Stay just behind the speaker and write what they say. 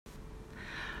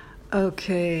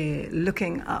Okay,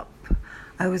 looking up.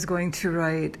 I was going to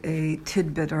write a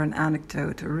tidbit or an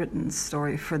anecdote, a written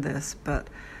story for this, but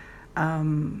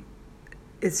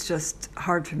it's just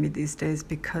hard for me these days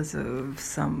because of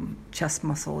some chest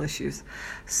muscle issues.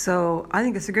 So I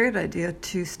think it's a great idea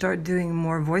to start doing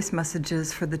more voice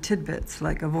messages for the tidbits,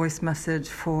 like a voice message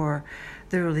for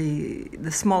the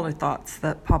smaller thoughts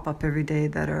that pop up every day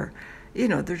that are,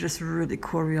 they're just really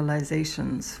cool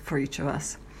realizations for each of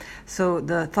us. So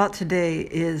the thought today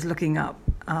is looking up.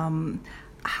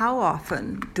 How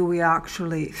often do we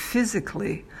actually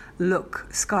physically look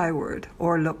skyward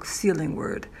or look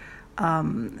ceilingward?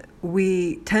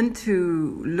 We tend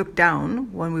to look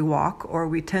down when we walk, or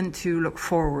we tend to look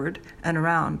forward and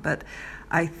around. But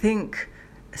I think,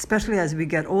 especially as we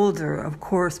get older, of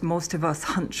course, most of us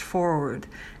hunch forward.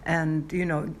 And,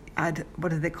 what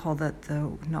do they call that?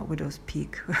 Not widow's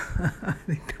peak. I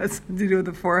think that's to do with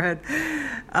the forehead.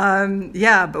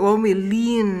 But when we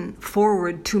lean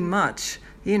forward too much,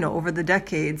 over the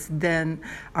decades, then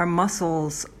our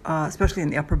muscles, especially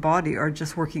in the upper body, are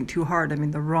just working too hard. I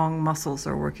mean, the wrong muscles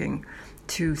are working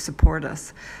to support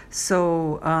us.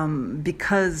 So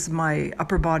because my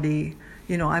upper body,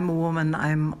 I'm a woman,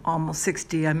 I'm almost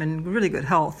 60, I'm in really good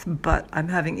health, but I'm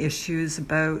having issues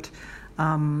about,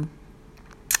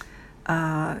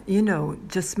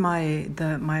 just my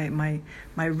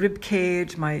rib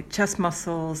cage, my chest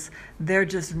muscles, they're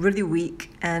just really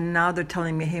weak. And now they're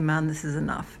telling me, hey man, this is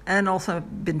enough. And also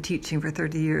I've been teaching for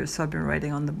 30 years, so I've been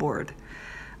writing on the board,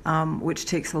 which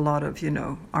takes a lot of,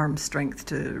 arm strength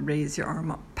to raise your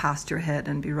arm up past your head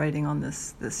and be writing on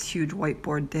this huge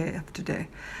whiteboard day after day.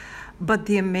 But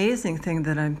the amazing thing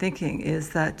that I'm thinking is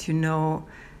that,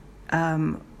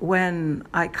 when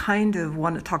I kind of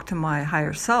want to talk to my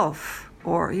higher self,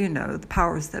 or, the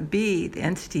powers that be, the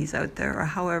entities out there, or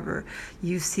however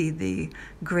you see the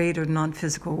greater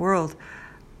non-physical world,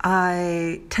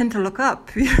 I tend to look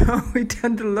up. We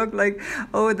tend to look like,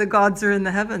 oh, the gods are in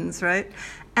the heavens, right?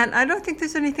 And I don't think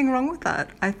there's anything wrong with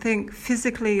that. I think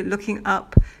physically looking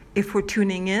up, if we're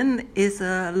tuning in, is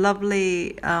a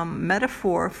lovely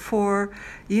metaphor for,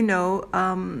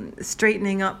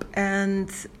 straightening up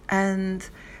and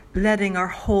letting our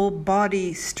whole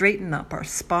body straighten up, our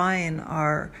spine,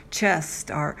 our chest,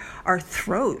 our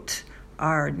throat,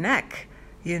 our neck,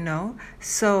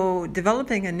 So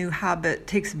developing a new habit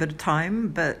takes a bit of time,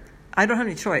 but I don't have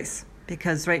any choice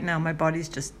because right now my body's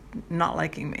just not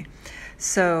liking me.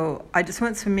 So I just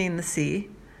went swimming in the sea,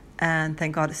 and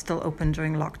thank God it's still open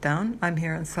during lockdown. I'm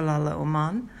here in Salalah,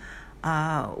 Oman,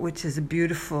 which is a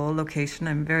beautiful location.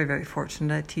 I'm very, very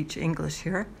fortunate. I teach English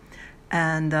here,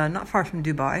 and not far from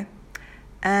Dubai.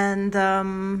 And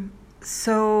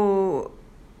so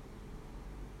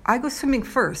I go swimming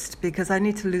first because I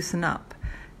need to loosen up,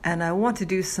 and I want to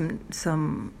do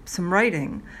some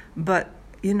writing. But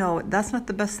that's not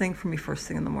the best thing for me first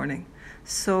thing in the morning.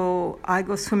 So I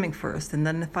go swimming first, and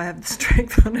then if I have the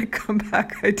strength when I come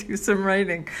back, I do some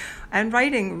writing. And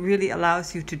writing really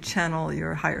allows you to channel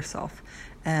your higher self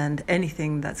and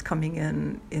anything that's coming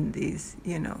in these,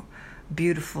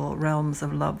 beautiful realms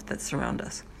of love that surround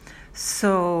us.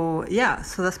 So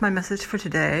that's my message for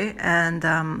today.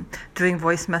 And doing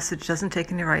voice message doesn't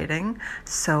take any writing,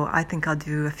 so I think I'll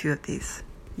do a few of these.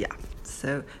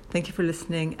 So thank you for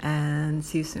listening, and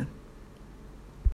see you soon.